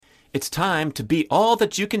It's time to be all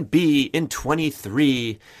that you can be in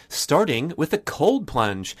 23, starting with a cold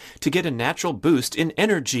plunge to get a natural boost in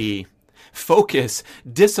energy. Focus,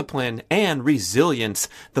 discipline, and resilience.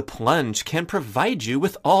 The plunge can provide you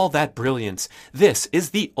with all that brilliance. This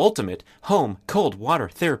is the ultimate home cold water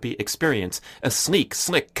therapy experience, a sleek,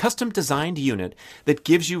 slick, custom-designed unit that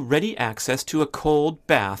gives you ready access to a cold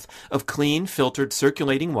bath of clean, filtered,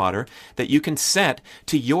 circulating water that you can set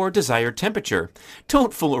to your desired temperature.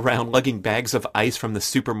 Don't fool around lugging bags of ice from the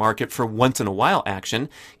supermarket for once-in-a-while action.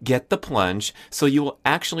 Get the plunge so you will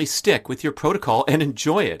actually stick with your protocol and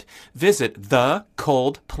enjoy it. Visit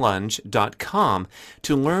thecoldplunge.com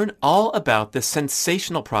to learn all about this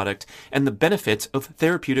sensational product and the benefits of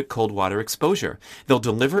therapeutic cold water exposure. They'll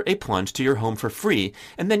deliver a plunge to your home for free,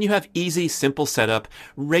 and then you have easy, simple setup,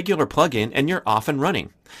 regular plug-in, and you're off and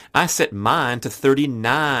running. I set mine to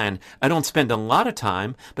 39. I don't spend a lot of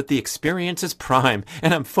time, but the experience is prime,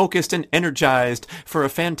 and I'm focused and energized for a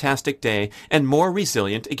fantastic day and more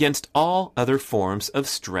resilient against all other forms of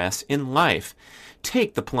stress in life.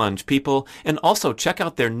 Take the plunge, people, and also check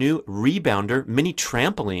out their new Rebounder mini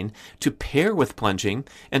trampoline to pair with plunging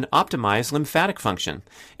and optimize lymphatic function.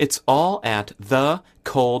 It's all at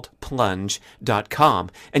thecoldplunge.com,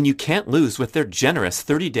 and you can't lose with their generous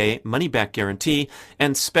 30-day money-back guarantee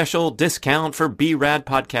and special discount for BRAD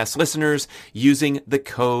podcast listeners using the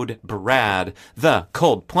code BRAD.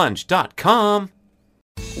 Thecoldplunge.com.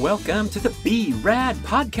 Welcome to the B-Rad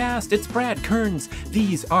Podcast. It's Brad Kearns.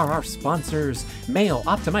 These are our sponsors. Male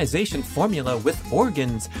Optimization Formula with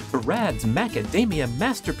Organs, Brad's Macadamia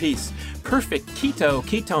Masterpiece, Perfect Keto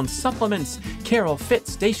Ketone Supplements, Carol Fit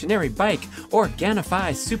Stationary Bike,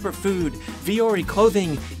 Organifi Superfood, Viore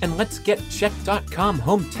Clothing, and Let's Get Check.com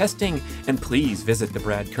Home Testing. And please visit the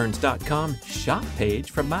BradKearns.com shop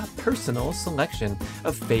page for my personal selection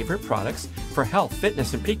of favorite products for health,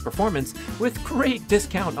 fitness, and peak performance with great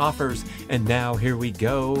discount offers. And now here we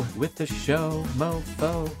go with the show,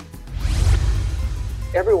 mofo.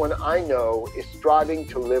 Everyone I know is striving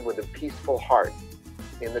to live with a peaceful heart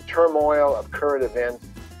in the turmoil of current events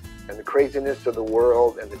and the craziness of the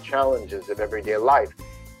world and the challenges of everyday life.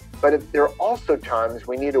 But there are also times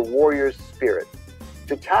we need a warrior's spirit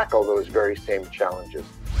to tackle those very same challenges.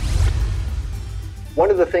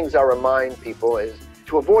 One of the things I remind people is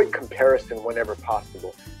to avoid comparison whenever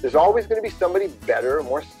possible. There's always going to be somebody better,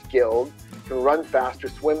 more skilled, can run faster,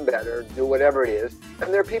 swim better, do whatever it is.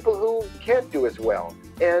 And there are people who can't do as well.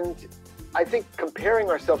 And I think comparing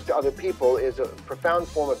ourselves to other people is a profound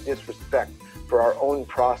form of disrespect for our own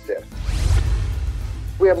process.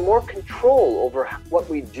 We have more control over what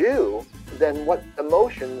we do than what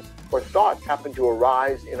emotions or thoughts happen to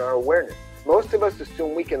arise in our awareness. Most of us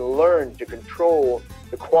assume we can learn to control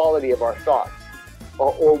the quality of our thoughts,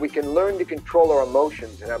 or we can learn to control our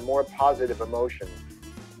emotions and have more positive emotions.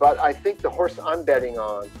 But I think the horse I'm betting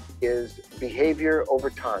on is behavior over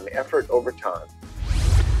time, effort over time.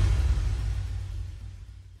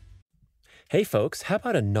 Hey folks, how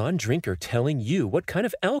about a non-drinker telling you what kind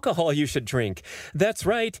of alcohol you should drink? That's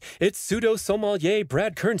right, it's pseudo-sommelier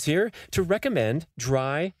Brad Kearns here to recommend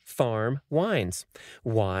dry farm wines.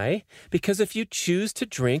 Why? Because if you choose to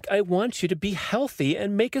drink, I want you to be healthy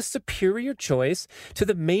and make a superior choice to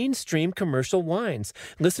the mainstream commercial wines.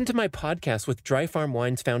 Listen to my podcast with Dry Farm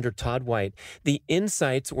Wines founder Todd White. The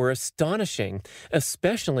insights were astonishing,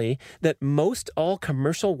 especially that most all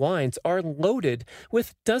commercial wines are loaded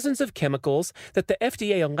with dozens of chemicals that the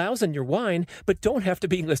FDA allows in your wine, but don't have to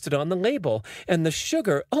be listed on the label. And the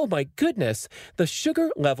sugar, oh my goodness, the sugar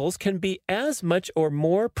levels can be as much or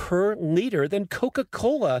more per liter than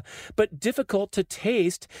Coca-Cola, but difficult to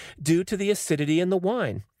taste due to the acidity in the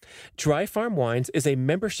wine. Dry Farm Wines is a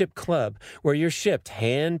membership club where you're shipped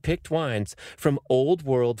hand-picked wines from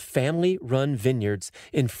old-world family-run vineyards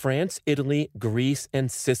in France, Italy, Greece,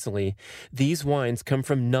 and Sicily. These wines come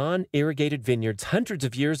from non-irrigated vineyards hundreds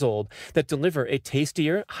of years old that deliver a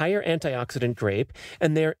tastier, higher antioxidant grape,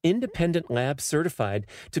 and they're independent lab certified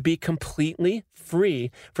to be completely free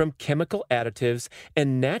from chemical additives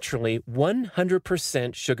and naturally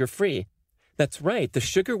 100% sugar-free. That's right, the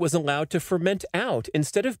sugar was allowed to ferment out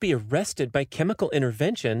instead of be arrested by chemical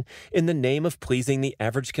intervention in the name of pleasing the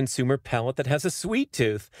average consumer palate that has a sweet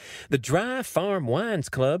tooth. The Dry Farm Wines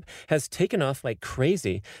Club has taken off like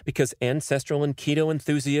crazy because ancestral and keto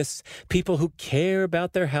enthusiasts, people who care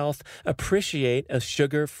about their health, appreciate a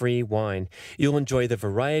sugar-free wine. You'll enjoy the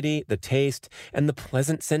variety, the taste, and the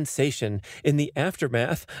pleasant sensation in the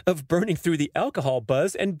aftermath of burning through the alcohol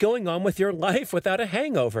buzz and going on with your life without a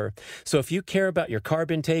hangover. So if you you care about your carb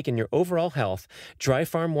intake and your overall health, Dry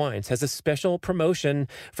Farm Wines has a special promotion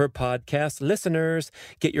for podcast listeners.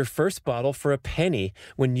 Get your first bottle for a penny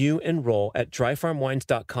when you enroll at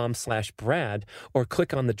dryfarmwines.com/Brad or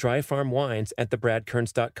click on the Dry Farm Wines at the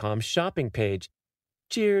bradkearns.com shopping page.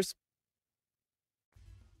 Cheers.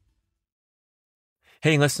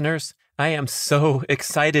 Hey, listeners. I am so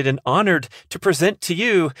excited and honored to present to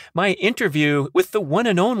you my interview with the one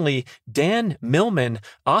and only Dan Millman,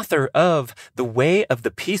 author of The Way of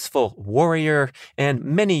the Peaceful Warrior and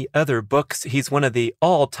many other books. He's one of the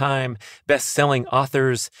all-time best-selling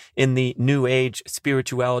authors in the New Age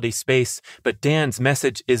spirituality space. But Dan's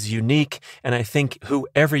message is unique, and I think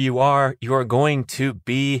whoever you are going to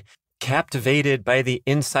be captivated by the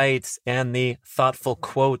insights and the thoughtful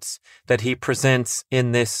quotes that he presents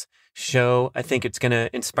in this show. I think it's going to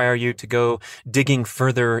inspire you to go digging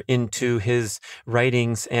further into his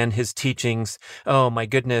writings and his teachings. Oh my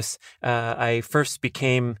goodness. I first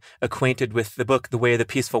became acquainted with the book, The Way of the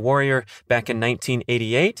Peaceful Warrior, back in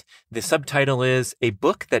 1988. The subtitle is A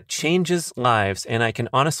Book That Changes Lives. And I can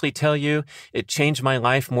honestly tell you, it changed my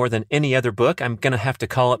life more than any other book. I'm going to have to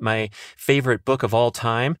call it my favorite book of all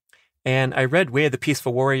time. And I read Way of the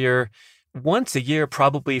Peaceful Warrior once a year,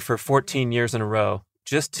 probably for 14 years in a row,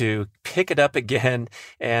 just to pick it up again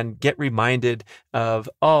and get reminded of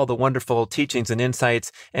all the wonderful teachings and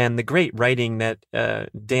insights and the great writing that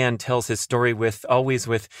Dan tells his story with, always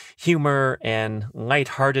with humor and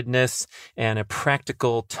lightheartedness and a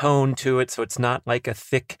practical tone to it. So it's not like a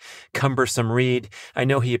thick, cumbersome read. I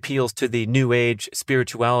know he appeals to the New Age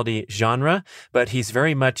spirituality genre, but he's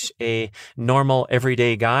very much a normal,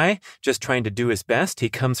 everyday guy, just trying to do his best. He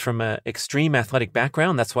comes from an extreme athletic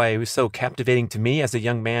background. That's why he was so captivating to me as a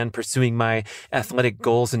young man pursuing my athletic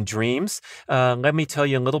goals and dreams. Let me tell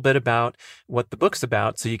you a little bit about what the book's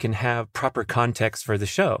about so you can have proper context for the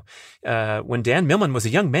show. When Dan Millman was a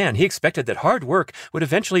young man, he expected that hard work would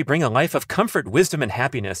eventually bring a life of comfort, wisdom, and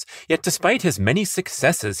happiness. Yet despite his many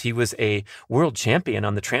successes, he was a world champion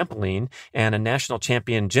on the trampoline and a national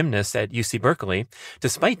champion gymnast at UC Berkeley.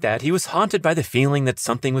 Despite that, he was haunted by the feeling that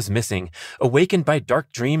something was missing. Awakened by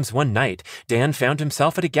dark dreams one night, Dan found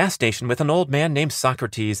himself at a gas station with an old man named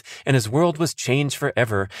Socrates, and his world was changed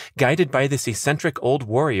forever. Guided by this eccentric old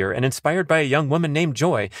warrior and inspired by a young woman named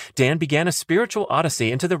Joy, Dan began a spiritual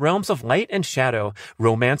odyssey into the realms of light and shadow,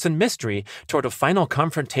 romance and mystery, toward a final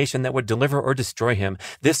confrontation that would deliver or destroy him.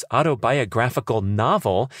 This autobiographical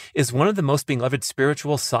novel is one of the most beloved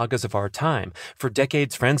spiritual sagas of our time. For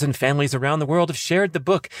decades, friends and families around the world have shared the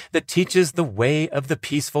book that teaches the way of the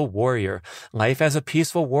peaceful warrior. Life as a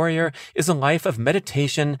peaceful warrior is a life of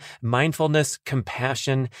meditation, mindfulness,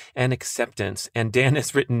 compassion, and acceptance. And Dan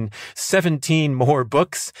has written 17 more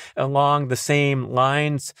books along the same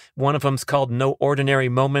lines. One of them's called No Ordinary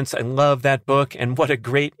Moments. I love that book. And what a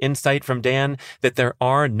great insight from Dan that there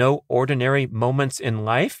are no ordinary moments in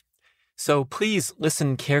life. So please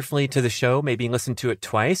listen carefully to the show, maybe listen to it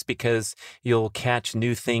twice because you'll catch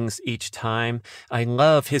new things each time. I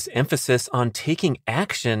love his emphasis on taking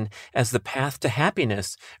action as the path to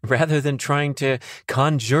happiness rather than trying to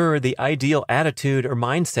conjure the ideal attitude or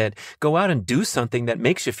mindset. Go out and do something that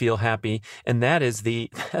makes you feel happy. And that's the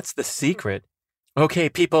secret. Okay,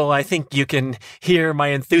 people, I think you can hear my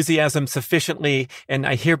enthusiasm sufficiently, and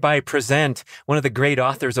I hereby present one of the great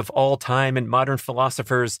authors of all time and modern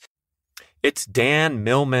philosophers. It's Dan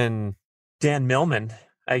Millman. Dan Millman,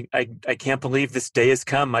 I can't believe this day has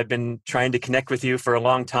come. I've been trying to connect with you for a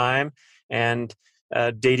long time, and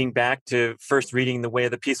dating back to first reading The Way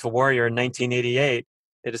of the Peaceful Warrior in 1988.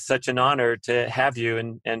 It is such an honor to have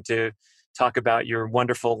you and to talk about your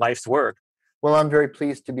wonderful life's work. Well, I'm very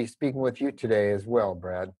pleased to be speaking with you today as well,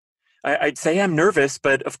 Brad. I'd say I'm nervous,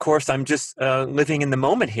 but of course I'm just living in the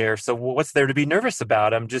moment here. So what's there to be nervous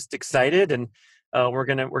about? I'm just excited, and we're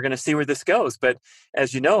gonna see where this goes. But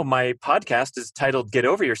as you know, my podcast is titled "Get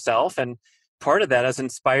Over Yourself," and part of that is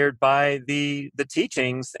inspired by the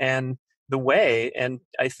teachings and the way. And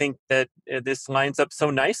I think that this lines up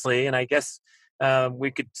so nicely. And I guess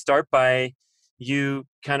we could start by you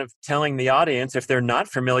kind of telling the audience, if they're not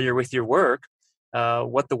familiar with your work,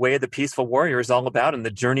 what The Way of the Peaceful Warrior is all about and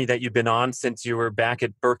the journey that you've been on since you were back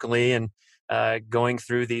at Berkeley and going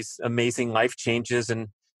through these amazing life changes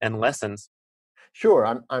and lessons.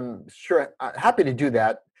 Sure, I'm sure happy to do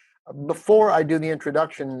that. Before I do the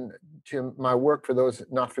introduction to my work, for those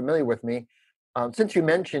not familiar with me, since you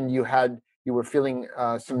mentioned you were feeling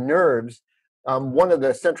some nerves, one of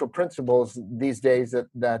the central principles these days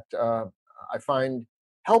that I find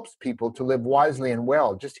helps people to live wisely and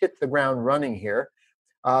well, just hit the ground running here.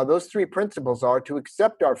 Those three principles are to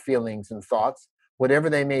accept our feelings and thoughts, whatever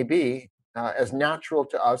they may be, as natural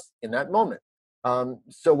to us in that moment.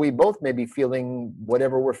 So we both may be feeling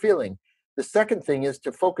whatever we're feeling. The second thing is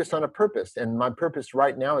to focus on a purpose. And my purpose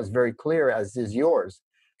right now is very clear, as is yours.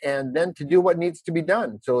 And then to do what needs to be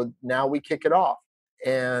done. So now we kick it off.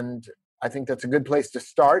 And I think that's a good place to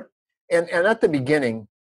start. And at the beginning,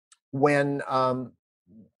 when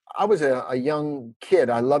I was a young kid,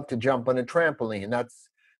 I loved to jump on a trampoline. That's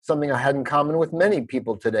something I had in common with many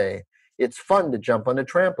people today. It's fun to jump on a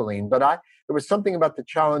trampoline, but there was something about the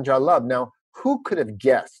challenge I loved. Now, who could have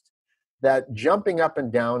guessed that jumping up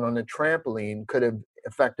and down on a trampoline could have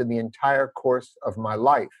affected the entire course of my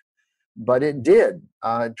life? But it did.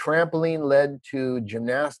 Trampoline led to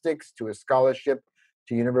gymnastics, to a scholarship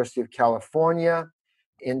to University of California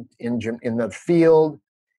in the field.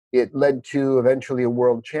 It led to eventually a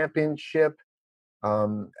world championship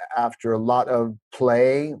after a lot of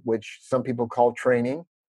play, which some people call training.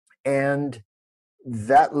 And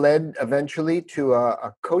that led eventually to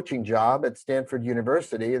a coaching job at Stanford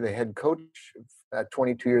University, the head coach. At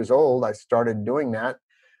 22 years old, I started doing that.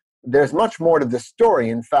 There's much more to the story.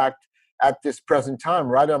 In fact, at this present time,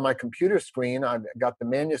 right on my computer screen, I've got the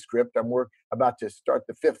manuscript. I'm about to start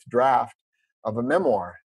the 5th draft of a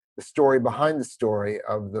memoir, the story behind the story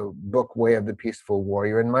of the book Way of the Peaceful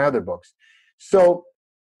Warrior and my other books. So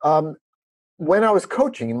when I was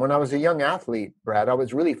coaching and when I was a young athlete, Brad, I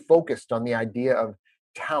was really focused on the idea of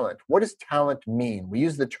talent. What does talent mean? We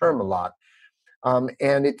use the term a lot.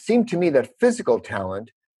 And it seemed to me that physical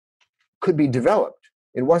talent could be developed.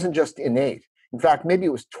 It wasn't just innate. In fact, maybe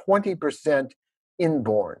it was 20%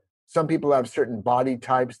 inborn. Some people have certain body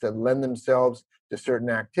types that lend themselves to certain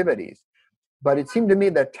activities. But it seemed to me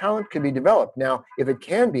that talent could be developed. Now, if it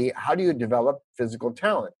can be, how do you develop physical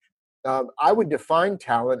talent? I would define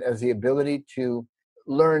talent as the ability to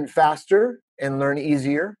learn faster and learn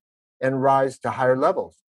easier and rise to higher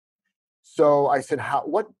levels. So I said,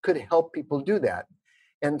 what could help people do that?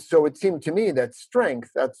 And so it seemed to me that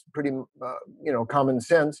strength, that's pretty, common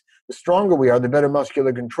sense. The stronger we are, the better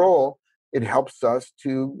muscular control. It helps us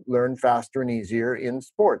to learn faster and easier in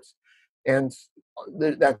sports. And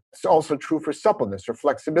that's also true for suppleness or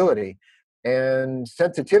flexibility and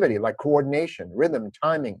sensitivity, like coordination, rhythm,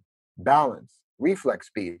 timing, balance, reflex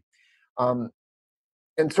speed. And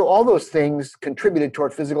so all those things contributed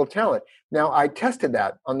toward physical talent. Now, I tested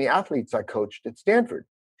that on the athletes I coached at Stanford.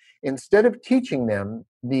 Instead of teaching them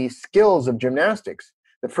the skills of gymnastics,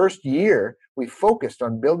 the first year, we focused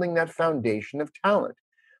on building that foundation of talent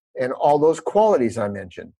and all those qualities I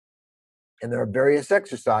mentioned. And there are various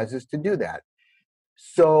exercises to do that.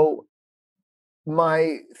 So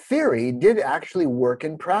my theory did actually work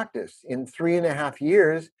in practice. In 3.5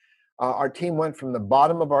 years, our team went from the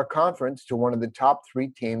bottom of our conference to one of the top 3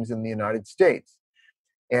 teams in the United States.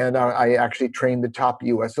 And I actually trained the top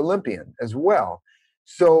US Olympian as well.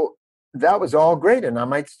 So that was all great, and I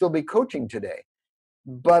might still be coaching today.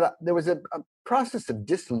 But there was a process of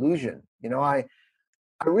disillusion. I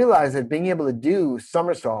realized that being able to do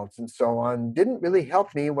somersaults and so on didn't really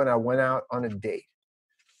help me when I went out on a date,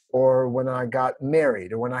 or when I got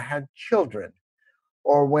married, or when I had children,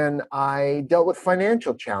 or when I dealt with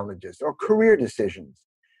financial challenges or career decisions,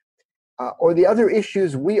 or the other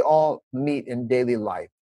issues we all meet in daily life.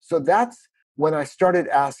 So that's when I started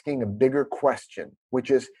asking a bigger question,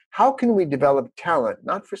 which is, how can we develop talent,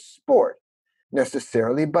 not for sport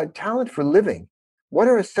necessarily, but talent for living? What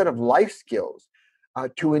are a set of life skills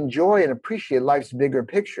to enjoy and appreciate life's bigger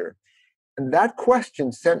picture? And that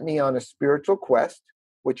question sent me on a spiritual quest,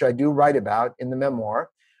 which I do write about in the memoir.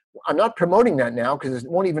 I'm not promoting that now because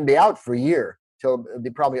it won't even be out for a year, till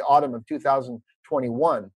the probably autumn of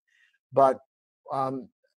 2021. But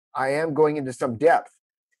I am going into some depth.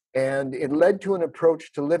 And it led to an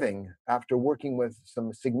approach to living after working with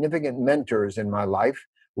some significant mentors in my life,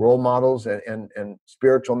 role models and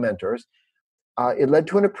spiritual mentors. It led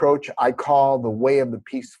to an approach I call the Way of the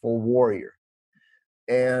Peaceful Warrior.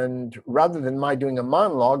 And rather than my doing a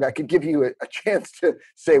monologue, I could give you a chance to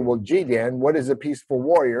say, well, gee, Dan, what is a peaceful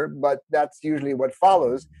warrior? But that's usually what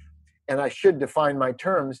follows. And I should define my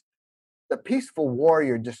terms. The peaceful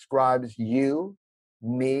warrior describes you,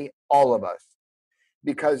 me, all of us.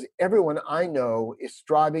 Because everyone I know is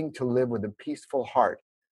striving to live with a peaceful heart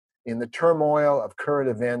in the turmoil of current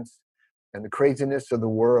events and the craziness of the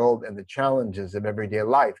world and the challenges of everyday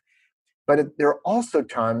life. But there are also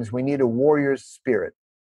times we need a warrior's spirit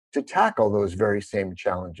to tackle those very same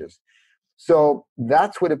challenges. So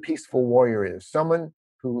that's what a peaceful warrior is, someone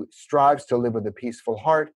who strives to live with a peaceful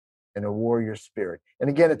heart and a warrior spirit. And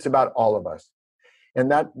again, it's about all of us. And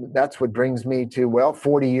that's what brings me to,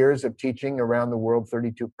 40 years of teaching around the world,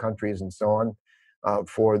 32 countries and so on.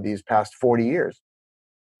 for these past 40 years.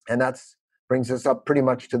 And that's brings us up pretty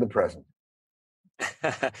much to the present.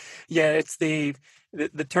 Yeah, it's the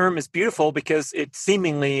term is beautiful because it's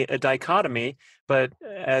seemingly a dichotomy, but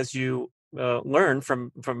as you learn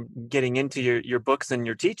from getting into your books and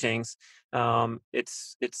your teachings,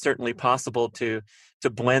 it's certainly possible to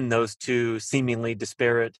blend those two seemingly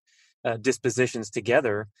disparate dispositions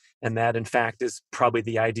together, and that in fact is probably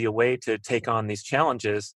the ideal way to take on these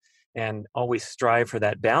challenges and always strive for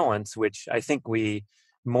that balance, which I think we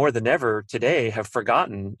more than ever today have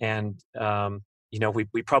forgotten. And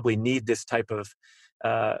we probably need this type of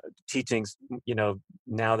teachings,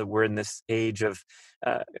 now that we're in this age of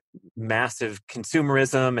massive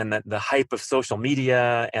consumerism and the hype of social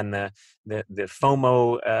media and the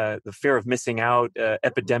FOMO, the fear of missing out,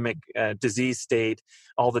 epidemic disease state,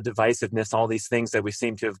 all the divisiveness, all these things that we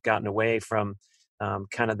seem to have gotten away from,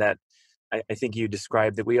 kind of that. I think you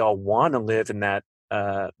described that we all want to live in that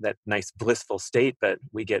nice blissful state, but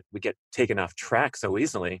we get taken off track so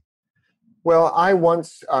easily. Well, I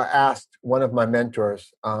once asked one of my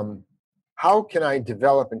mentors, how can I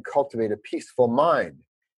develop and cultivate a peaceful mind?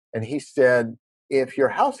 And he said, if your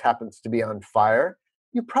house happens to be on fire,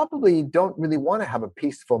 you probably don't really want to have a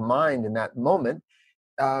peaceful mind in that moment.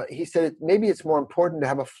 He said, maybe it's more important to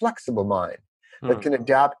have a flexible mind that can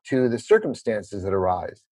adapt to the circumstances that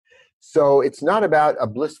arise. So it's not about a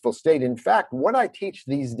blissful state. In fact, what I teach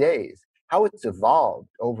these days, how it's evolved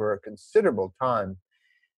over a considerable time,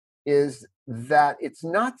 is that it's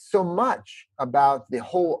not so much about the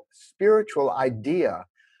whole spiritual idea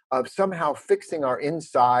of somehow fixing our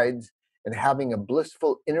insides and having a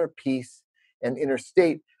blissful inner peace and inner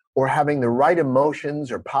state, or having the right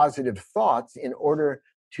emotions or positive thoughts in order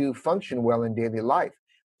to function well in daily life.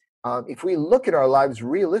 If we look at our lives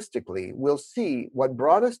realistically, we'll see what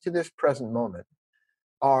brought us to this present moment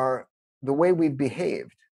are the way we've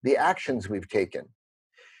behaved, the actions we've taken.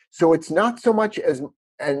 So it's not so much as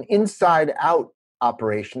an inside-out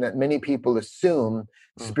operation that many people assume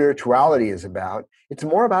spirituality is about. It's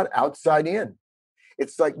more about outside in.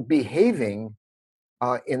 It's like behaving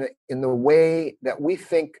in the way that we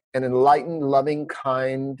think an enlightened, loving,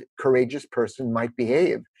 kind, courageous person might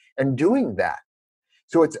behave, and doing that.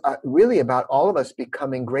 So it's really about all of us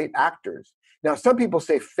becoming great actors. Now, some people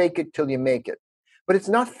say fake it till you make it, but it's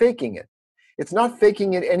not faking it. It's not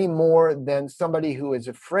faking it any more than somebody who is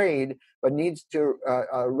afraid but needs to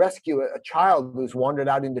rescue a child who's wandered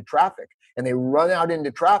out into traffic, and they run out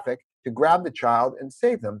into traffic to grab the child and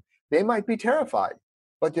save them. They might be terrified,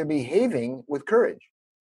 but they're behaving with courage.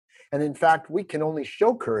 And in fact, we can only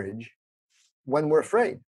show courage when we're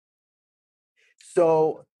afraid.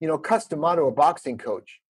 So, Cus D'Amato, a boxing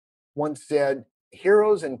coach, once said,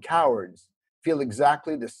 heroes and cowards feel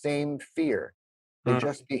exactly the same fear. They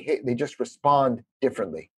just behave, they just respond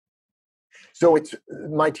differently. So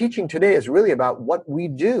my teaching today is really about what we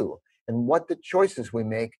do and what the choices we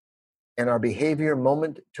make and our behavior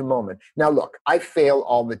moment to moment. Now, look, I fail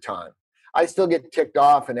all the time. I still get ticked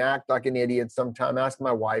off and act like an idiot sometimes, ask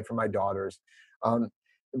my wife or my daughters.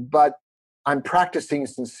 But I'm practicing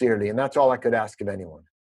sincerely, and that's all I could ask of anyone.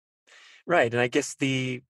 Right. And I guess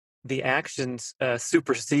the actions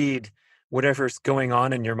supersede whatever's going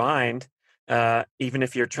on in your mind, even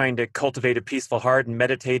if you're trying to cultivate a peaceful heart and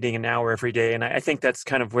meditating an hour every day. And I think that's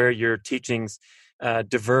kind of where your teachings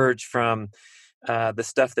diverge from the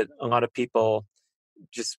stuff that a lot of people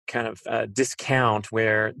just kind of discount,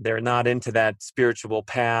 where they're not into that spiritual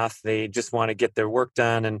path. They just want to get their work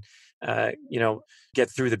done and, get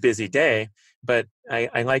through the busy day. But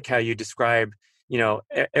I like how you describe,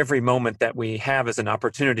 every moment that we have as an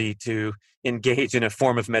opportunity to engage in a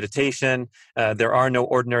form of meditation. There are no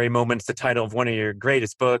ordinary moments, the title of one of your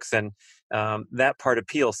greatest books. And that part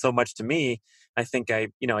appeals so much to me. I think I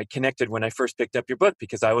connected when I first picked up your book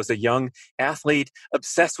because I was a young athlete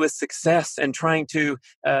obsessed with success and trying to,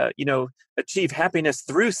 achieve happiness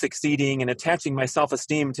through succeeding and attaching my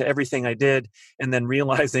self-esteem to everything I did. And then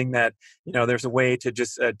realizing that, there's a way to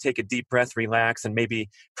just take a deep breath, relax, and maybe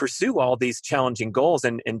pursue all these challenging goals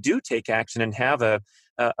and do take action and have a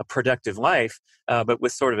productive life, but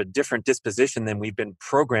with sort of a different disposition than we've been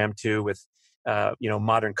programmed to with,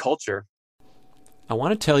 modern culture. I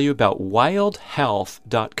want to tell you about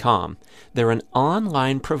wildhealth.com. They're an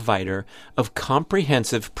online provider of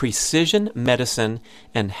comprehensive precision medicine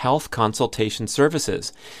and health consultation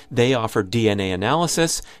services. They offer DNA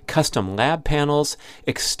analysis, custom lab panels,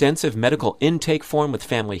 extensive medical intake form with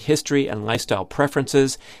family history and lifestyle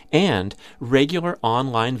preferences, and regular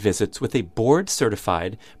online visits with a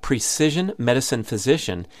board-certified precision medicine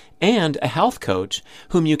physician and a health coach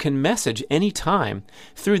whom you can message anytime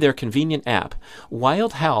through their convenient app.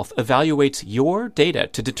 Wild Health evaluates your data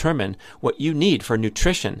to determine what you need for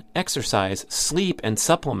nutrition, exercise, sleep, and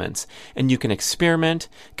supplements, and you can experiment,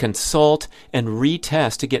 consult, and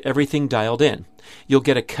retest to get everything dialed in. You'll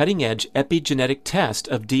get a cutting-edge epigenetic test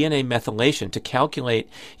of DNA methylation to calculate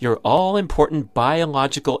your all-important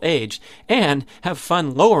biological age and have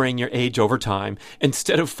fun lowering your age over time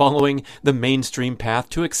instead of following the mainstream path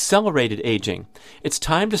to accelerated aging. It's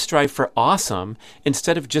time to strive for awesome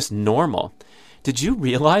instead of just normal. Did you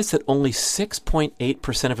realize that only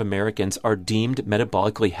 6.8% of Americans are deemed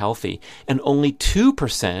metabolically healthy and only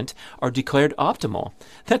 2% are declared optimal?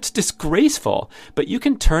 That's disgraceful, but you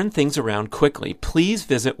can turn things around quickly. Please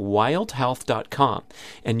visit wildhealth.com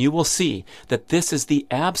and you will see that this is the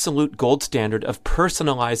absolute gold standard of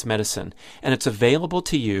personalized medicine, and it's available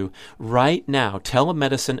to you right now.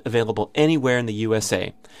 Telemedicine available anywhere in the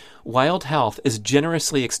USA. Wild Health is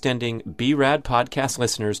generously extending BRAD podcast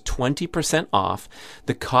listeners 20% off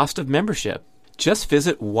the cost of membership. Just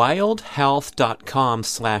visit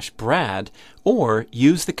wildhealth.com/Brad or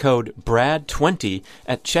use the code BRAD20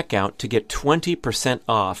 at checkout to get 20%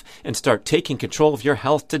 off and start taking control of your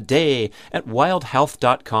health today at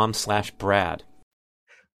wildhealth.com/Brad.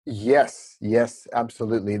 Yes,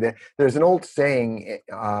 absolutely. There's an old saying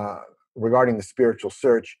regarding the spiritual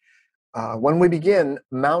search. When we begin,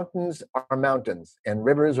 mountains are mountains and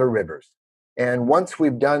rivers are rivers. And once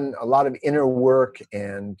we've done a lot of inner work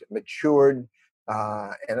and matured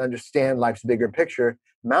and understand life's bigger picture,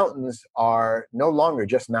 mountains are no longer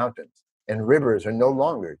just mountains and rivers are no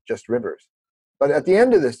longer just rivers. But at the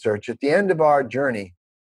end of this search, at the end of our journey,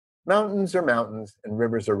 mountains are mountains and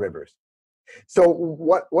rivers are rivers. So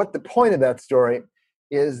what the point of that story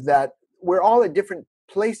is that we're all at different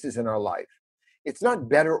places in our life. It's not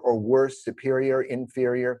better or worse, superior,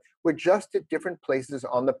 inferior. We're just at different places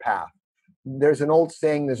on the path. There's an old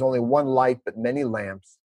saying, there's only one light but many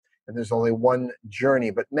lamps, and there's only one journey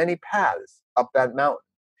but many paths up that mountain.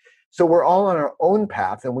 So we're all on our own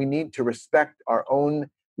path, and we need to respect our own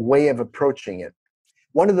way of approaching it.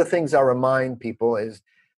 One of the things I remind people is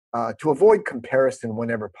to avoid comparison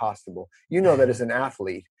whenever possible. You know that as an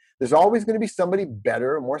athlete, there's always going to be somebody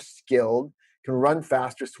better, more skilled, can run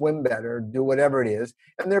faster, swim better, do whatever it is.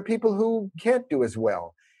 And there are people who can't do as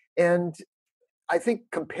well. And I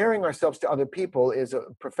think comparing ourselves to other people is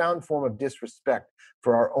a profound form of disrespect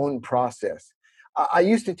for our own process. I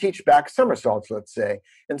used to teach back somersaults, let's say,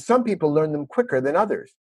 and some people learn them quicker than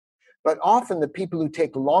others. But often the people who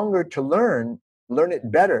take longer to learn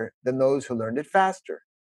it better than those who learned it faster.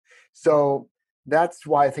 So that's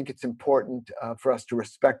why I think it's important for us to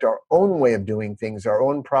respect our own way of doing things, our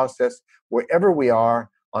own process, wherever we are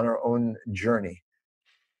on our own journey.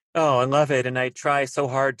 Oh, I love it. And I try so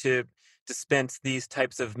hard to dispense these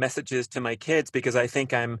types of messages to my kids because I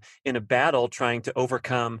think I'm in a battle trying to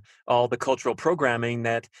overcome all the cultural programming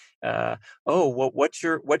that, what's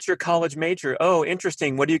your college major? Oh,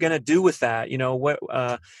 interesting. What are you going to do with that?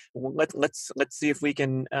 Let's see if we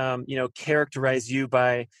can, characterize you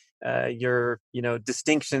by your,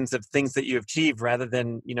 distinctions of things that you achieved rather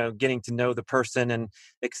than, getting to know the person and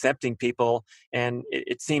accepting people. And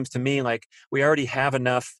it seems to me like we already have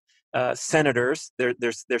enough senators.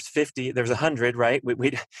 There's 50, there's 100, right?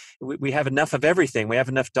 We have enough of everything. We have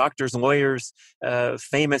enough doctors, lawyers,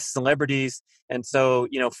 famous celebrities, and so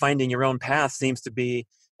finding your own path seems to be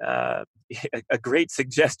a great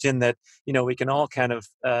suggestion that we can all kind of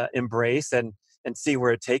embrace and see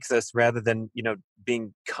where it takes us, rather than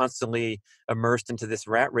being constantly immersed into this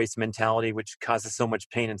rat race mentality, which causes so much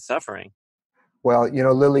pain and suffering. Well,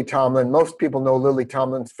 Lily Tomlin, most people know Lily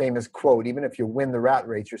Tomlin's famous quote, even if you win the rat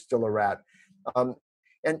race, you're still a rat. And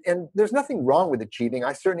there's nothing wrong with achieving.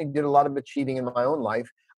 I certainly did a lot of achieving in my own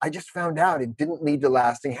life. I just found out it didn't lead to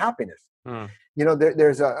lasting happiness.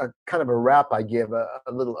 There's a kind of a rap I give, a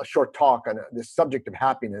short talk on this subject of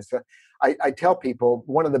happiness. I tell people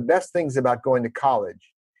one of the best things about going to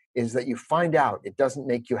college is that you find out it doesn't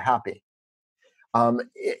make you happy.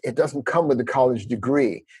 It doesn't come with a college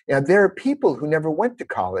degree. Now, there are people who never went to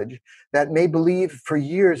college that may believe for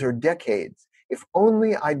years or decades, if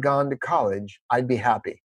only I'd gone to college, I'd be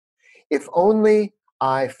happy. If only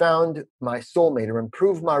I found my soulmate or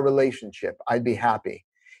improved my relationship, I'd be happy.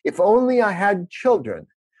 If only I had children,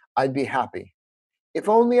 I'd be happy. If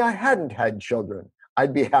only I hadn't had children,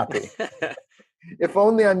 I'd be happy. If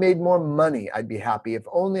only I made more money, I'd be happy. If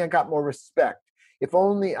only I got more respect. If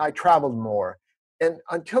only I traveled more. And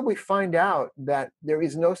until we find out that there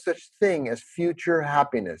is no such thing as future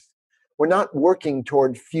happiness, we're not working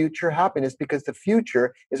toward future happiness, because the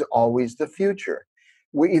future is always the future.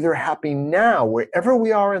 We're either happy now, wherever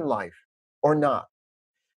we are in life, or not.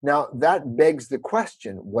 Now, that begs the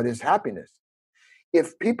question, what is happiness?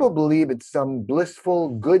 If people believe it's some blissful,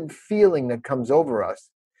 good feeling that comes over us,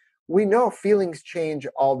 we know feelings change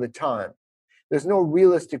all the time. There's no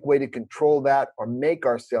realistic way to control that or make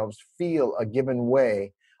ourselves feel a given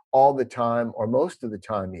way all the time or most of the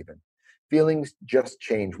time, even. Feelings just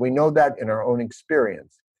change. We know that in our own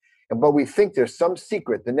experience. But we think there's some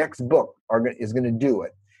secret. The next book is going to do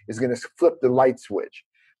it, is going to flip the light switch.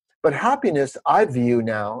 But happiness, I view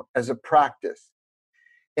now as a practice.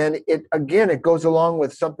 And it goes along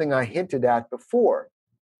with something I hinted at before.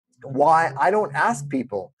 Why I don't ask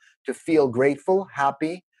people to feel grateful,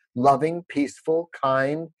 happy, loving, peaceful,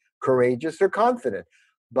 kind, courageous, or confident.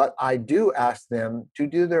 But I do ask them to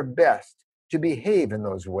do their best to behave in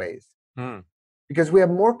those ways. Because we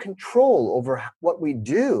have more control over what we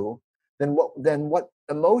do than what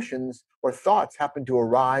emotions or thoughts happen to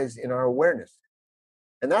arise in our awareness.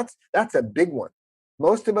 And that's a big one.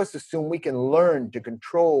 Most of us assume we can learn to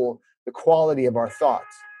control the quality of our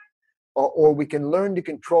thoughts, or we can learn to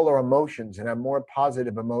control our emotions and have more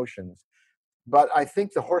positive emotions. But I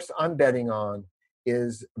think the horse I'm betting on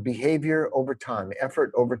is behavior over time,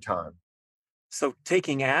 effort over time. So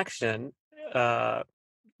taking action,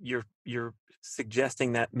 you're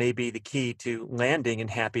suggesting that may be the key to landing in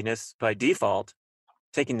happiness by default,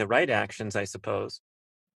 taking the right actions, I suppose.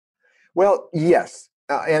 Well, yes.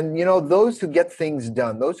 And, those who get things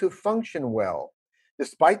done, those who function well,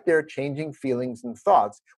 despite their changing feelings and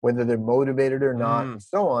thoughts, whether they're motivated or not, and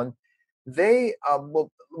so on, they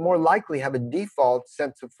will more likely have a default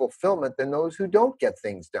sense of fulfillment than those who don't get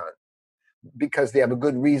things done because they have a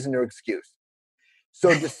good reason or excuse. So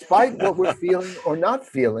despite what we're feeling or not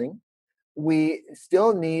feeling, we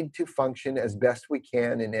still need to function as best we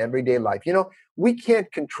can in everyday life. We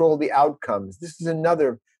can't control the outcomes. This is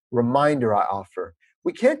another reminder I offer.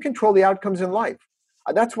 We can't control the outcomes in life.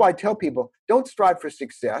 That's why I tell people, don't strive for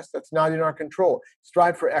success. That's not in our control.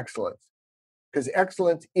 Strive for excellence, because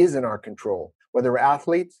excellence is in our control. Whether we're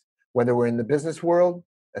athletes, whether we're in the business world,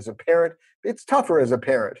 as a parent, it's tougher as a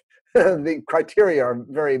parent. The criteria are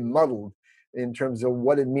very muddled in terms of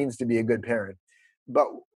what it means to be a good parent. But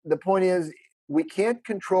the point is, we can't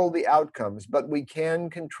control the outcomes, but we can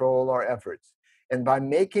control our efforts. And by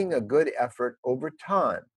making a good effort over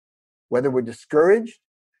time, whether we're discouraged,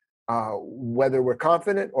 whether we're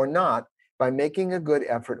confident or not, by making a good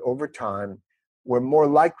effort over time, we're more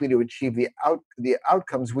likely to achieve the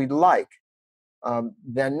outcomes we'd like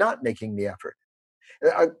than not making the effort.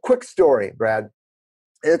 A quick story, Brad.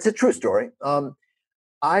 It's a true story. When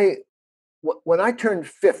I turned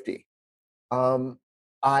 50,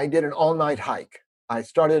 I did an all-night hike. I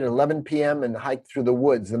started at 11 p.m. and hiked through the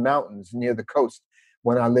woods, the mountains near the coast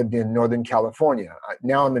when I lived in Northern California.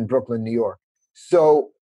 Now I'm in Brooklyn, New York. So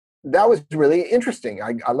that was really interesting.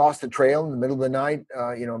 I lost the trail in the middle of the night,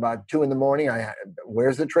 about 2 a.m.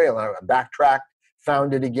 Where's the trail? I backtracked,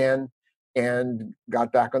 found it again, and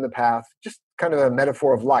got back on the path. Just kind of a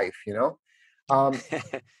metaphor of life,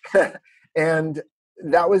 And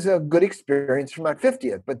that was a good experience for my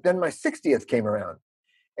 50th. But then my 60th came around.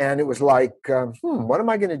 And it was like, what am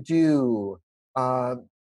I going to do?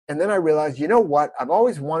 And then I realized, you know what? I've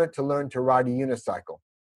always wanted to learn to ride a unicycle.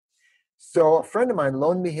 So a friend of mine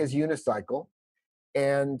loaned me his unicycle,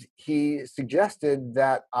 and he suggested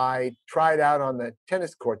that I try it out on the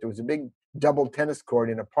tennis court. There was a big double tennis court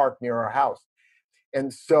in a park near our house.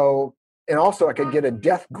 And also I could get a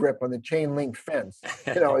death grip on the chain link fence.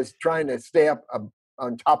 I was trying to stay up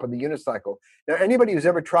on top of the unicycle. Now, anybody who's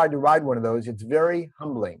ever tried to ride one of those, it's very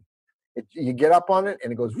humbling. You get up on it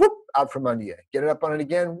and it goes whoop out from under you. Get it up on it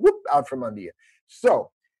again, whoop out from under you.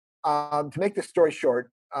 So to make the story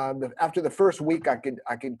short, after the first week, I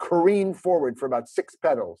could careen forward for about 6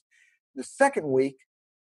 pedals. The second week,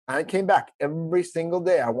 I came back every single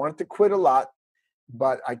day. I wanted to quit a lot,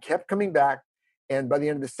 but I kept coming back. And by the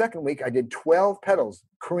end of the second week, I did 12 pedals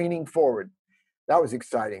careening forward. That was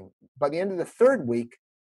exciting. By the end of the third week,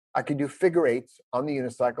 I could do figure eights on the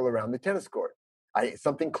unicycle around the tennis court.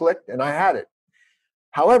 Something clicked and I had it.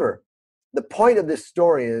 However, the point of this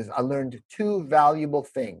story is I learned 2 valuable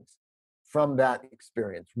things from that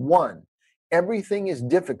experience. One, everything is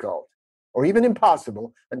difficult or even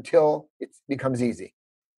impossible until it becomes easy.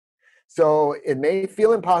 So it may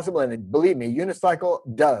feel impossible, and believe me, unicycle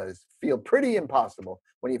does feel pretty impossible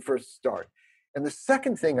when you first start. And the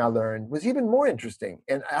second thing I learned was even more interesting,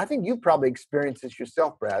 and I think you've probably experienced this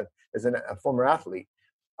yourself, Brad, as a former athlete,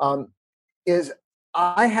 is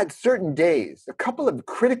I had certain days, a couple of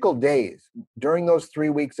critical days during those 3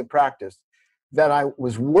 weeks of practice that I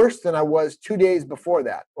was worse than I was 2 days before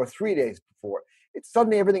that or 3 days before.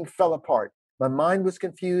 Suddenly everything fell apart. My mind was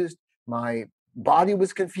confused. My body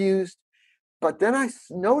was confused. But then I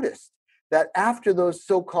noticed that after those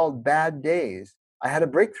so-called bad days, I had a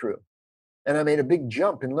breakthrough and I made a big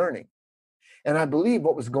jump in learning. And I believe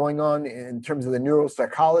what was going on in terms of the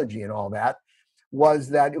neuropsychology and all that was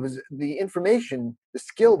that it was the information, the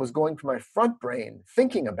skill was going from my front brain,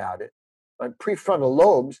 thinking about it, my prefrontal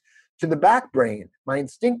lobes, to the back brain, my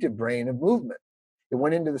instinctive brain of movement. It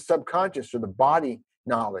went into the subconscious or the body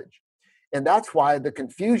knowledge. And that's why the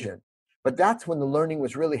confusion. But that's when the learning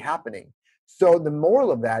was really happening. So the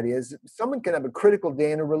moral of that is someone can have a critical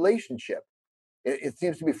day in a relationship. It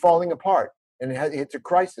seems to be falling apart and it's a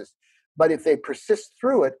crisis. But if they persist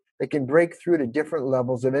through it, they can break through to different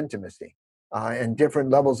levels of intimacy and different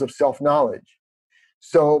levels of self-knowledge.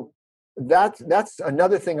 So that's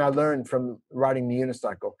another thing I learned from riding the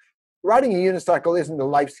unicycle. Riding a unicycle isn't a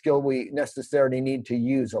life skill we necessarily need to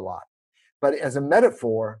use a lot. But as a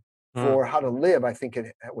metaphor for how to live, I think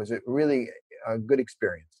it was a really good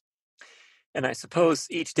experience. And I suppose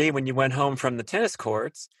each day when you went home from the tennis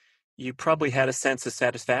courts, you probably had a sense of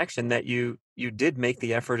satisfaction that you did make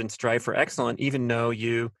the effort and strive for excellence, even though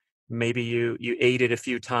you ate it a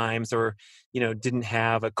few times, or didn't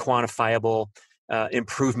have a quantifiable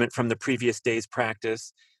improvement from the previous day's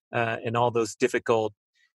practice, and all those difficult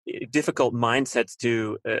mindsets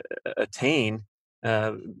to attain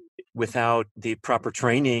uh, without the proper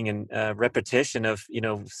training and repetition of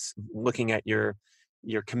looking at your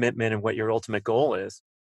commitment and what your ultimate goal is.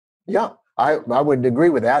 Yeah, I would agree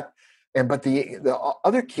with that. But the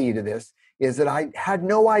other key to this is that I had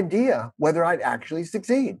no idea whether I'd actually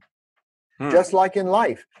succeed. Hmm. Just like in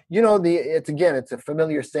life, it's a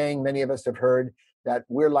familiar saying many of us have heard, that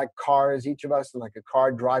we're like cars. Each of us is like a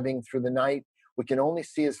car driving through the night. We can only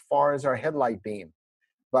see as far as our headlight beam,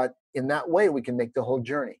 but in that way, we can make the whole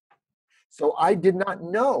journey. So I did not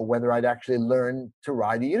know whether I'd actually learn to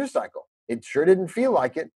ride a unicycle. It sure didn't feel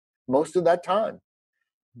like it most of that time.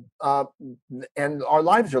 uh, and our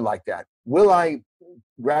lives are like that. Will I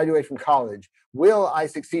graduate from college? Will I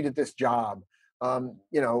succeed at this job?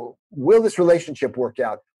 Will this relationship work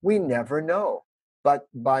out? We never know. But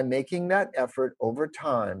by making that effort over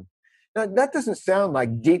time, now that doesn't sound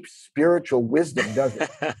like deep spiritual wisdom, does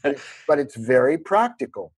it? But it's very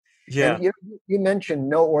practical. And Yeah. you mentioned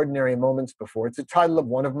No Ordinary Moments before. It's the title of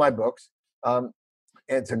one of my books. Um,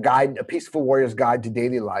 it's a guide, a peaceful warrior's guide to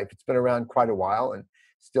daily life. It's been around quite a while and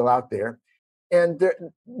still out there. And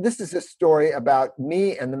this is a story about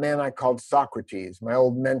me and the man I called Socrates, my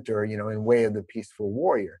old mentor, in Way of the Peaceful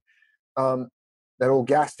Warrior. Um, that old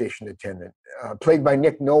gas station attendant, played by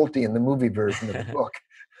Nick Nolte in the movie version of the book.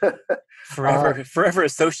 uh, Forever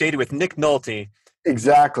associated with Nick Nolte.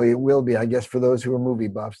 exactly, it will be, I guess, for those who are movie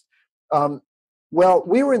buffs. Um, well,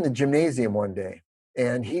 we were in the gymnasium one day,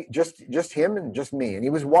 and he just him and just me, and he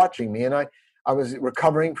was watching me, and I was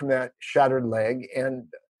recovering from that shattered leg, and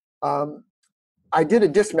um, I did a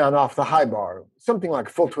dismount off the high bar, something like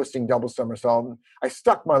full twisting double somersault. And I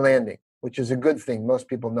stuck my landing, which is a good thing. Most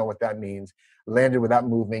people know what that means. Landed without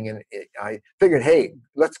moving, and I figured, hey,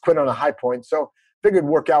 let's quit on a high point. So figured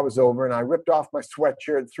workout was over, and I ripped off my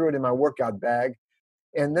sweatshirt, threw it in my workout bag,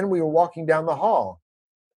 and then we were walking down the hall.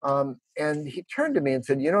 And he turned to me and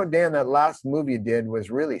said, Dan, that last move you did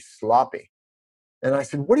was really sloppy. And I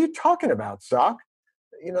said, what are you talking about, Sock?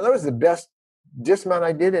 That was the best dismount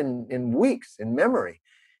I did in weeks, in memory.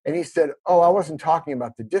 And he said, oh, I wasn't talking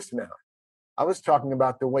about the dismount. I was talking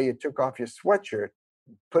about the way you took off your sweatshirt,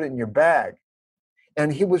 put it in your bag.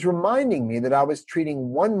 And he was reminding me that I was treating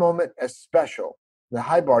one moment as special, the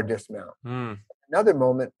high bar dismount, Hmm. another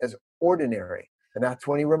moment as ordinary. And that's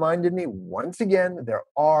when he reminded me, once again, there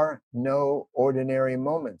are no ordinary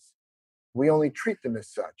moments. We only treat them as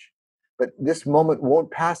such. But this moment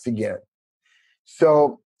won't pass again.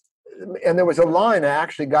 So, and there was a line I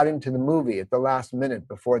actually got into the movie at the last minute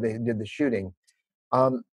before they did the shooting.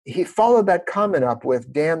 He followed that comment up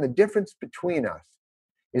with, Dan, the difference between us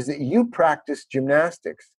is that you practice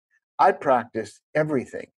gymnastics. I practice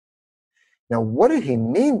everything. Now, what did he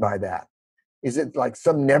mean by that? Is it like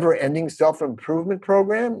some never-ending self-improvement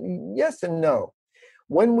program? Yes and no.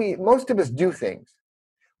 Most of us do things.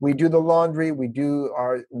 We do the laundry, we do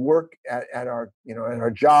our work at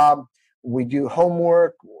our job, we do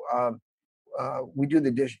homework, we do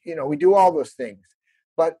the dish, we do all those things.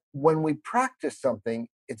 But when we practice something,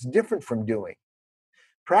 it's different from doing.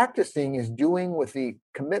 Practicing is doing with the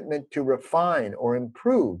commitment to refine or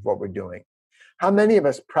improve what we're doing. How many of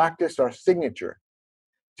us practice our signature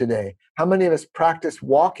today? How many of us practice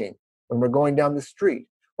walking when we're going down the street,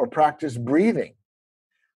 or practice breathing?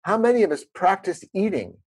 How many of us practice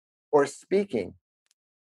eating or speaking?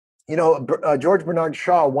 George Bernard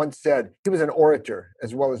Shaw once said, he was an orator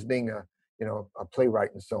as well as being a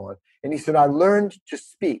playwright and so on. And he said, I learned to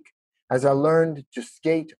speak as I learned to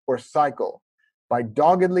skate or cycle by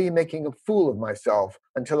doggedly making a fool of myself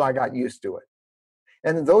until I got used to it.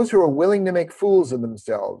 And those who are willing to make fools of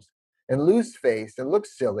themselves and lose face and look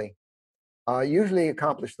silly usually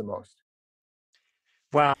accomplish the most.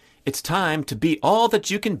 Wow. It's time to be all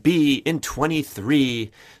that you can be in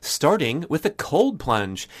 23, starting with a cold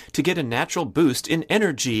plunge to get a natural boost in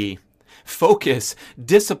energy. Focus,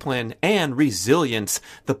 discipline, and resilience.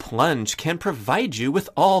 The plunge can provide you with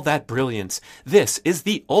all that brilliance. This is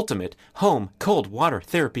the ultimate home cold water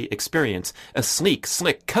therapy experience, a sleek,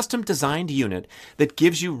 slick, custom-designed unit that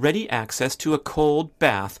gives you ready access to a cold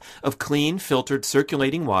bath of clean, filtered,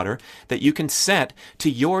 circulating water that you can set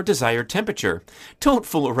to your desired temperature. Don't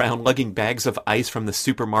fool around lugging bags of ice from the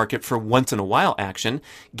supermarket for once-in-a-while action.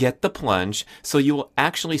 Get the plunge so you will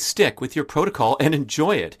actually stick with your protocol and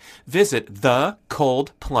enjoy it. Visit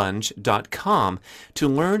thecoldplunge.com to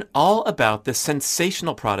learn all about this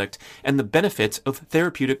sensational product and the benefits of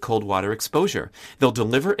therapeutic cold water exposure. They'll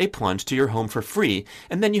deliver a plunge to your home for free,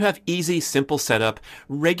 and then you have easy, simple setup,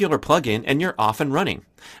 regular plug-in, and you're off and running.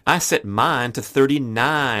 I set mine to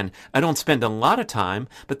 39. I don't spend a lot of time,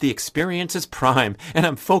 but the experience is prime, and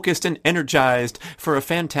I'm focused and energized for a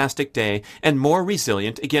fantastic day and more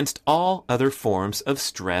resilient against all other forms of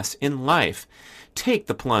stress in life. Take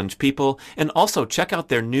the plunge, people, and also check out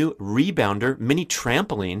their new Rebounder mini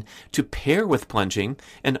trampoline to pair with plunging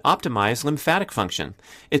and optimize lymphatic function.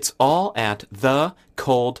 It's all at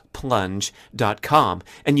thecoldplunge.com,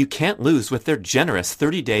 and you can't lose with their generous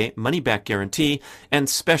 30-day money-back guarantee and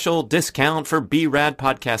special discount for B-Rad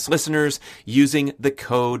podcast listeners using the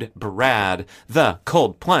code BRAD.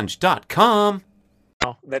 Thecoldplunge.com.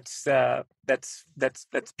 Oh, that's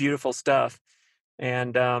beautiful stuff,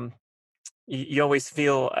 and you always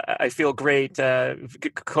I feel great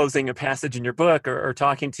closing a passage in your book or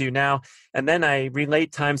talking to you now. And then I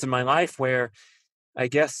relate times in my life where I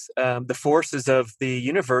guess the forces of the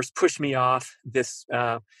universe push me off this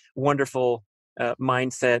wonderful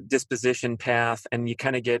mindset, disposition path, and you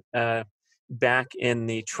kind of get back in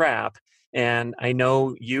the trap. And I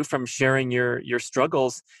know you from sharing your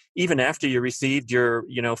struggles, even after you received your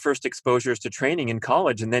first exposures to training in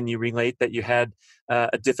college, and then you relate that you had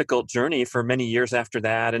a difficult journey for many years after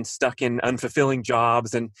that, and stuck in unfulfilling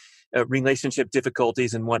jobs and relationship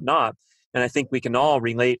difficulties and whatnot. And I think we can all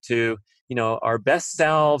relate to our best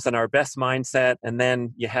selves and our best mindset, and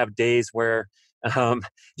then you have days where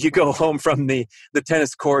you go home from the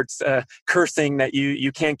tennis courts cursing that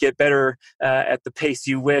you can't get better at the pace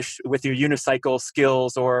you wish with your unicycle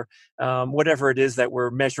skills, or whatever it is that we're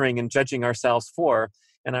measuring and judging ourselves for.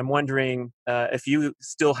 And I'm wondering if you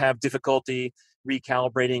still have difficulty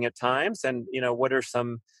recalibrating at times, and what are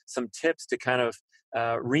some tips to kind of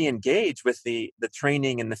re-engage with the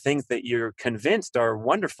training and the things that you're convinced are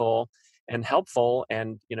wonderful and helpful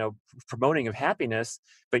and promoting of happiness,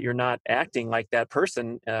 but you're not acting like that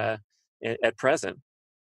person at present.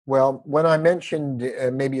 Well, when I mentioned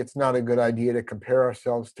maybe it's not a good idea to compare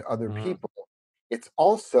ourselves to other people, it's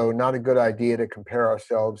also not a good idea to compare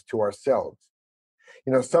ourselves to ourselves.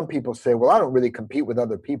 Some people say, well, I don't really compete with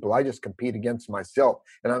other people. I just compete against myself.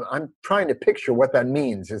 And I'm trying to picture what that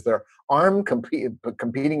means. Is their arm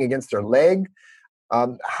competing against their leg?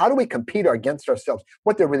 How do we compete against ourselves?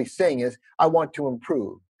 What they're really saying is, I want to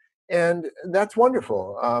improve. And that's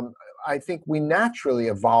wonderful. I think we naturally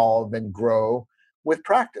evolve and grow with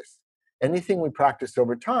practice. Anything we practice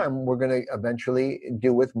over time, we're going to eventually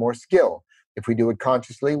do with more skill if we do it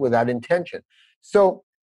consciously with that intention. So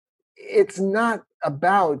it's not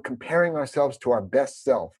about comparing ourselves to our best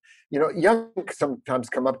self. Young sometimes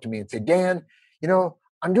come up to me and say, Dan,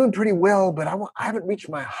 I'm doing pretty well, but I haven't reached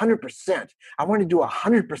my 100%. I want to do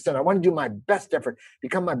 100%. I want to do my best effort,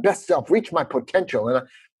 become my best self, reach my potential. And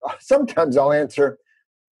sometimes I'll answer,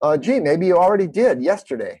 gee, maybe you already did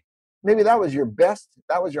yesterday. Maybe that was your best,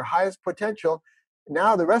 that was your highest potential.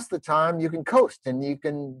 Now the rest of the time you can coast and you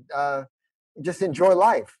can just enjoy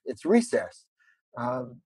life. It's recess.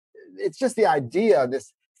 It's just the idea,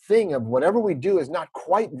 this thing of whatever we do is not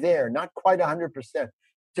quite there, not quite 100%.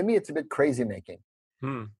 To me, it's a bit crazy making.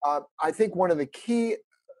 I think one of the key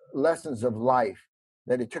lessons of life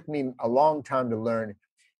that it took me a long time to learn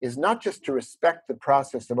is not just to respect the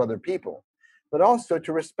process of other people, but also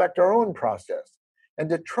to respect our own process and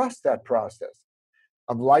to trust that process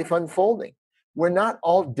of life unfolding. We're not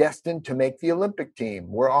all destined to make the Olympic team.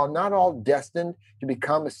 We're not all destined to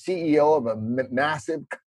become a CEO of a massive,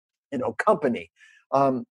 company.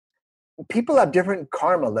 People have different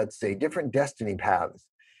karma, let's say, different destiny paths.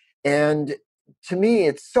 And to me,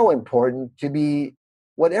 it's so important to be,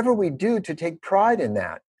 whatever we do, to take pride in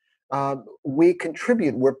that. We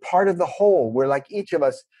contribute. We're part of the whole. We're like each of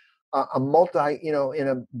us, a multi, in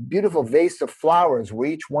a beautiful vase of flowers.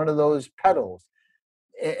 We're each one of those petals,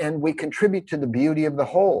 and we contribute to the beauty of the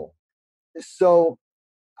whole. So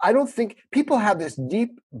I don't think people have this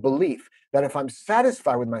deep belief that if I'm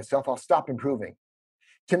satisfied with myself, I'll stop improving.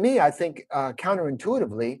 To me, I think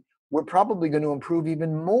counterintuitively, we're probably going to improve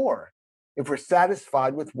even more if we're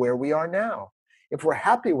satisfied with where we are now. If we're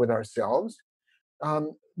happy with ourselves,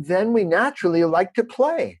 then we naturally like to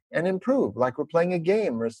play and improve, like we're playing a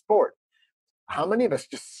game or a sport. How many of us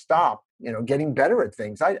just stop, getting better at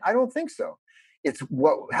things? I don't think so. It's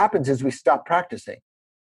what happens is we stop practicing.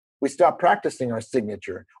 We stop practicing our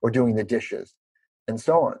signature or doing the dishes and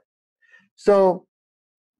so on. So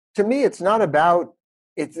to me, it's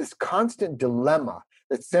this constant dilemma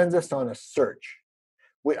that sends us on a search.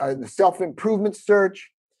 The self-improvement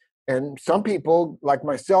search, and some people, like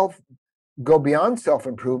myself, go beyond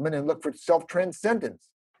self-improvement and look for self-transcendence.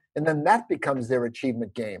 And then that becomes their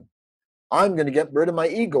achievement game. I'm going to get rid of my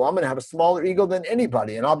ego. I'm going to have a smaller ego than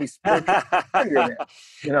anybody, and I'll be spiritually superior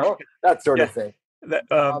now. That sort Yeah, of thing.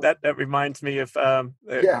 that reminds me of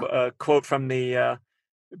Yeah, a quote from the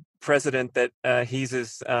president that he's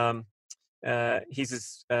as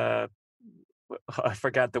I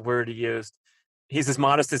forgot the word he used. He's as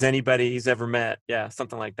modest as anybody he's ever met. Yeah,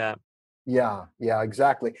 something like that. yeah,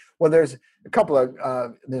 exactly. Well, there's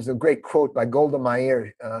a great quote by Golda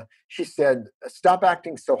Meir. She said, "Stop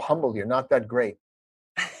acting so humble. You're not that great."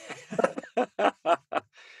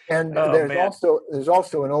 And Oh man. there's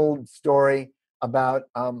also an old story about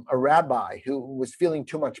a rabbi who was feeling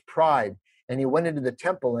too much pride, and he went into the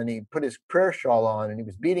temple and he put his prayer shawl on and he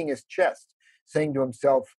was beating his chest, saying to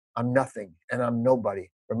himself, "I'm nothing and I'm nobody,"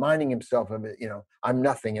 reminding himself of it, "I'm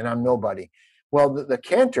nothing and I'm nobody." Well, the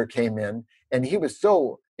cantor came in and he was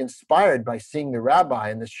so inspired by seeing the rabbi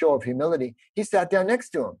and the show of humility, he sat down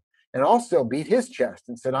next to him and also beat his chest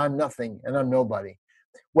and said, "I'm nothing and I'm nobody."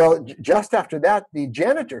 Well, just after that, the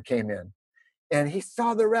janitor came in and he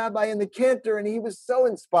saw the rabbi and the cantor and he was so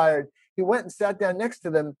inspired. He went and sat down next to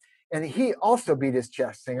them and he also beat his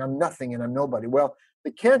chest, saying, "I'm nothing and I'm nobody." Well,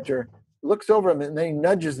 the cantor looks over him and then he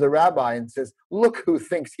nudges the rabbi and says, "Look who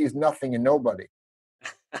thinks he's nothing and nobody."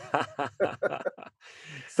 Oh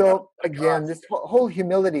So my again, gosh. this whole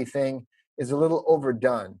humility thing is a little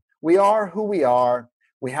overdone. We are who we are.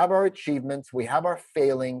 We have our achievements. We have our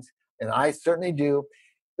failings, and I certainly do.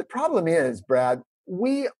 The problem is, Brad,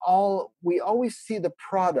 we always see the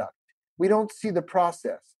product. We don't see the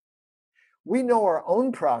process. We know our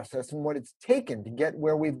own process and what it's taken to get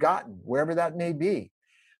where we've gotten, wherever that may be.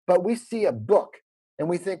 But we see a book and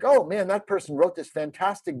we think, "Oh man, that person wrote this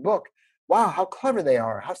fantastic book. Wow, how clever they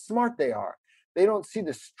are, how smart they are." They don't see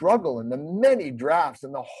the struggle and the many drafts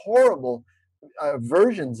and the horrible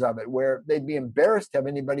versions of it where they'd be embarrassed to have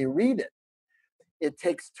anybody read it. It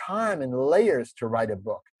takes time and layers to write a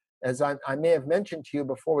book. As I may have mentioned to you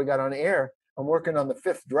before we got on air, I'm working on the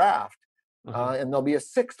fifth draft, Mhm. and there'll be a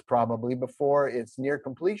sixth probably before it's near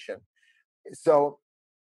completion. So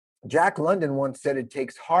Jack London once said it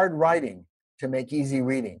takes hard writing to make easy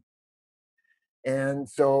reading. And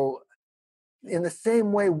so, in the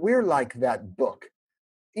same way, we're like that book.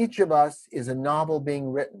 Each of us is a novel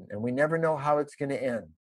being written, and we never know how it's going to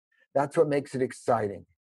end. That's what makes it exciting.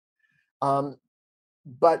 Um,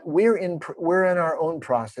 but we're in our own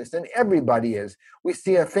process, and everybody is. We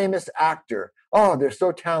see a famous actor. Oh, they're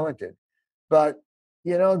so talented, but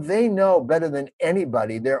they know better than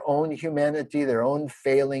anybody their own humanity, their own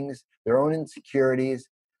failings, their own insecurities.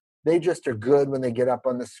 They just are good when they get up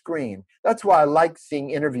on the screen. That's why I like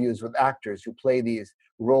seeing interviews with actors who play these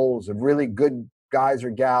roles of really good guys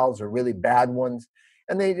or gals or really bad ones.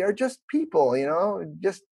 And they are just people,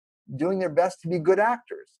 just doing their best to be good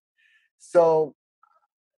actors. So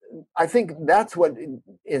I think that's what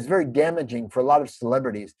is very damaging for a lot of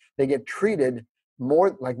celebrities. They get treated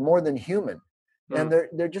more than human. And Mm.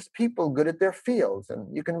 they're just people good at their fields,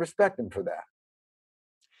 and you can respect them for that.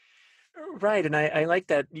 Right, and I like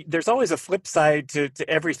that. There's always a flip side to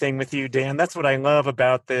everything with you, Dan. That's what I love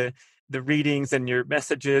about the readings and your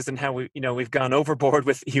messages and how we've gone overboard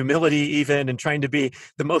with humility even and trying to be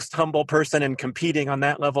the most humble person and competing on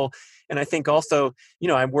that level. And I think also,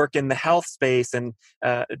 I work in the health space and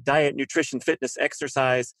diet, nutrition, fitness,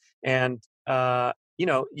 exercise, and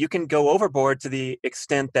you can go overboard to the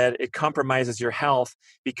extent that it compromises your health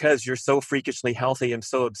because you're so freakishly healthy and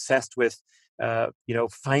so obsessed with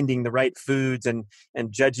finding the right foods and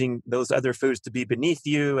judging those other foods to be beneath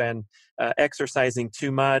you, and exercising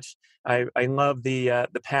too much. I love the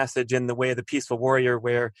passage in The Way of the Peaceful Warrior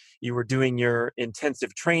where you were doing your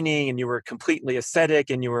intensive training and you were completely ascetic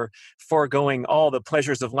and you were foregoing all the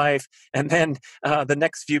pleasures of life. And then the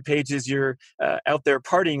next few pages, you're out there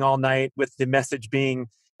partying all night, with the message being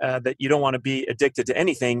that you don't want to be addicted to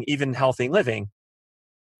anything, even healthy living.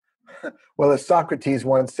 Well, as Socrates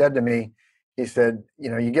once said to me, he said,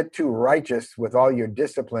 you get too righteous with all your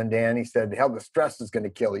discipline, Dan. He said, hell, the stress is going to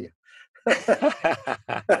kill you.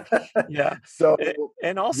 Yeah. So,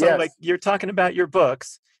 And also, yes. like, you're talking about your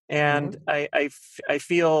books, and Mm-hmm. I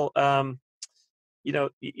feel,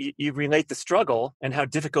 you relate the struggle and how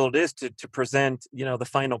difficult it is to present, the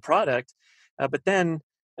final product. But then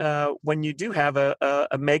when you do have a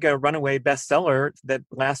mega runaway bestseller that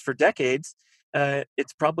lasts for decades,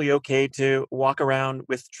 it's probably okay to walk around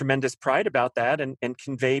with tremendous pride about that, and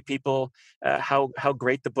convey people how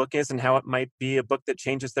great the book is and how it might be a book that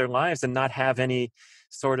changes their lives, and not have any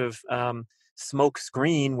sort of smoke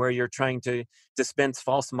screen where you're trying to dispense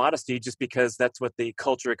false modesty just because that's what the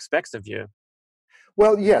culture expects of you.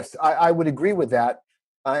 Well, yes, I would agree with that.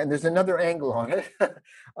 And there's another angle on it.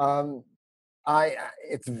 um,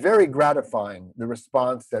 it's very gratifying, the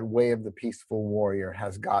response that Way of the Peaceful Warrior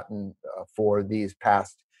has gotten for these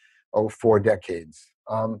past 4 decades.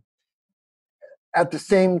 At the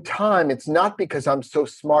same time, it's not because I'm so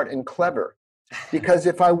smart and clever, because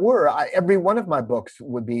if I were, every one of my books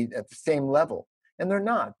would be at the same level. And they're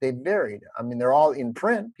not. They varied. I mean, they're all in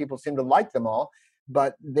print. People seem to like them all,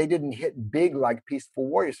 but they didn't hit big like Peaceful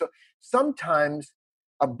Warrior. So sometimes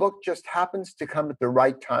a book just happens to come at the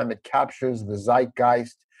right time. It captures the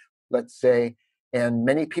zeitgeist, let's say, and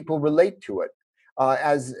many people relate to it.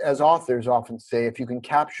 As authors often say, if you can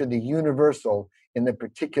capture the universal in the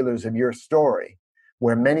particulars of your story,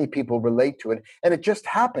 where many people relate to it, and it just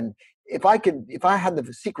happened. If I had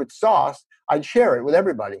the secret sauce, I'd share it with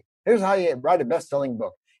everybody. Here's how you write a best-selling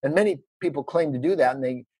book. And many people claim to do that, and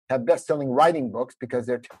they have best-selling writing books because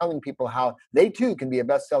they're telling people how they too can be a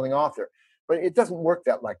best-selling author. But it doesn't work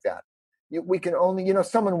like that. We can only,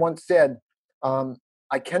 someone once said,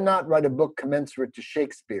 I cannot write a book commensurate to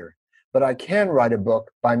Shakespeare, but I can write a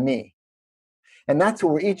book by me. And that's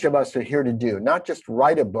what each of us are here to do, not just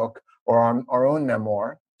write a book or our own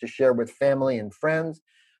memoir to share with family and friends,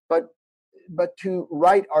 but to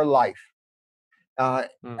write our life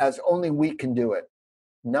as only we can do it,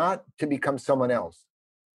 not to become someone else,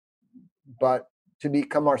 but to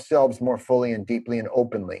become ourselves more fully and deeply and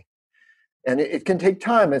openly. And it can take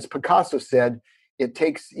time. As Picasso said, it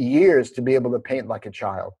takes years to be able to paint like a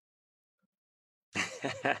child.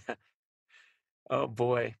 Oh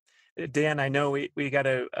boy. Dan, I know we got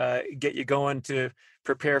to get you going to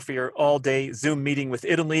prepare for your all-day Zoom meeting with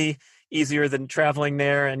Italy. Easier than traveling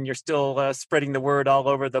there, and you're still spreading the word all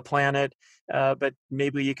over the planet. But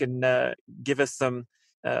maybe you can give us some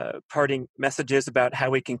parting messages about how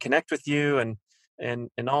we can connect with you and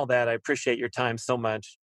all that. I appreciate your time so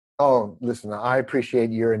much. Oh, listen, I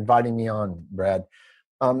appreciate your inviting me on, Brad.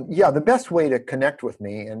 The best way to connect with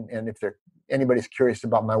me, and if anybody's curious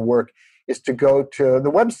about my work, is to go to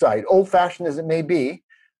the website, old-fashioned as it may be.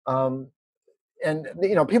 And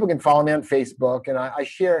people can follow me on Facebook, and I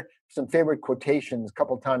share some favorite quotations a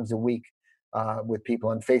couple times a week with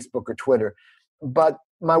people on Facebook or Twitter. But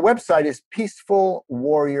my website is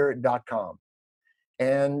peacefulwarrior.com.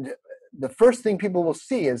 And the first thing people will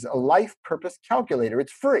see is a life purpose calculator.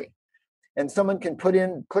 It's free. And someone can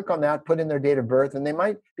click on that, put in their date of birth, and they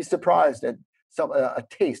might be surprised at a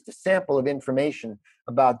taste, a sample of information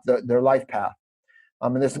about their life path.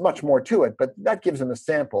 And there's much more to it, but that gives them a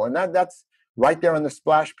sample. And that's right there on the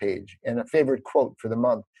splash page, and a favorite quote for the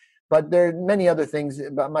month. But there are many other things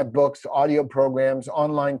about my books, audio programs,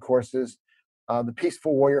 online courses, the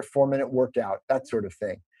Peaceful Warrior 4-minute workout, that sort of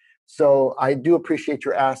thing. So I do appreciate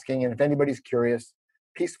your asking. And if anybody's curious,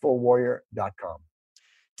 peacefulwarrior.com.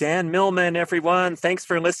 Dan Millman, everyone. Thanks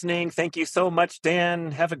for listening. Thank you so much,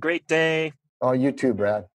 Dan. Have a great day. Oh, you too,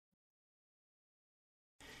 Brad.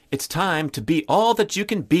 It's time to be all that you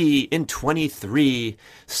can be in 23,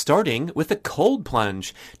 starting with a cold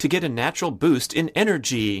plunge to get a natural boost in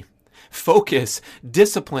energy. focus,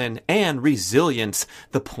 discipline, and resilience.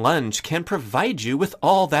 The Plunge can provide you with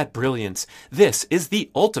all that brilliance. This is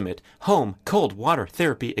the ultimate home cold water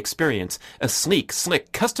therapy experience, a sleek,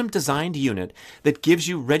 slick, custom-designed unit that gives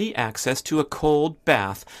you ready access to a cold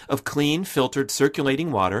bath of clean, filtered,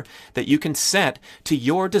 circulating water that you can set to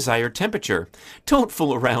your desired temperature. Don't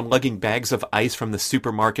fool around lugging bags of ice from the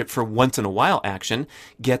supermarket for once-in-a-while action.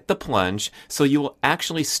 Get the Plunge so you will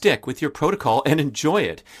actually stick with your protocol and enjoy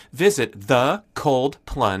it. Visit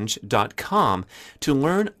thecoldplunge.com to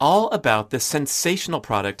learn all about this sensational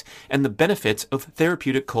product and the benefits of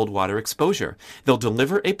therapeutic cold water exposure. They'll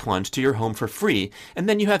deliver a plunge to your home for free, and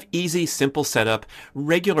then you have easy, simple setup,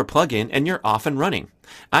 regular plug-in, and you're off and running.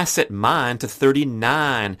 I set mine to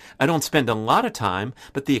 39. I don't spend a lot of time,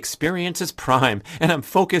 but the experience is prime, and I'm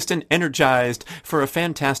focused and energized for a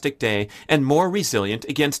fantastic day and more resilient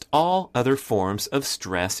against all other forms of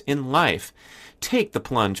stress in life. Take the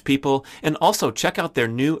Plunge, people, and also check out their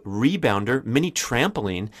new Rebounder mini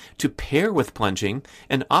trampoline to pair with plunging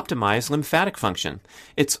and optimize lymphatic function.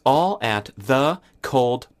 It's all at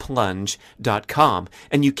thecoldplunge.com,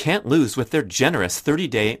 and you can't lose with their generous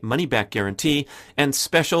 30-day money-back guarantee and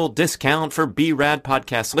special discount for B-Rad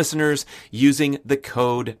podcast listeners using the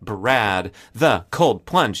code BRAD.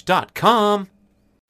 Thecoldplunge.com.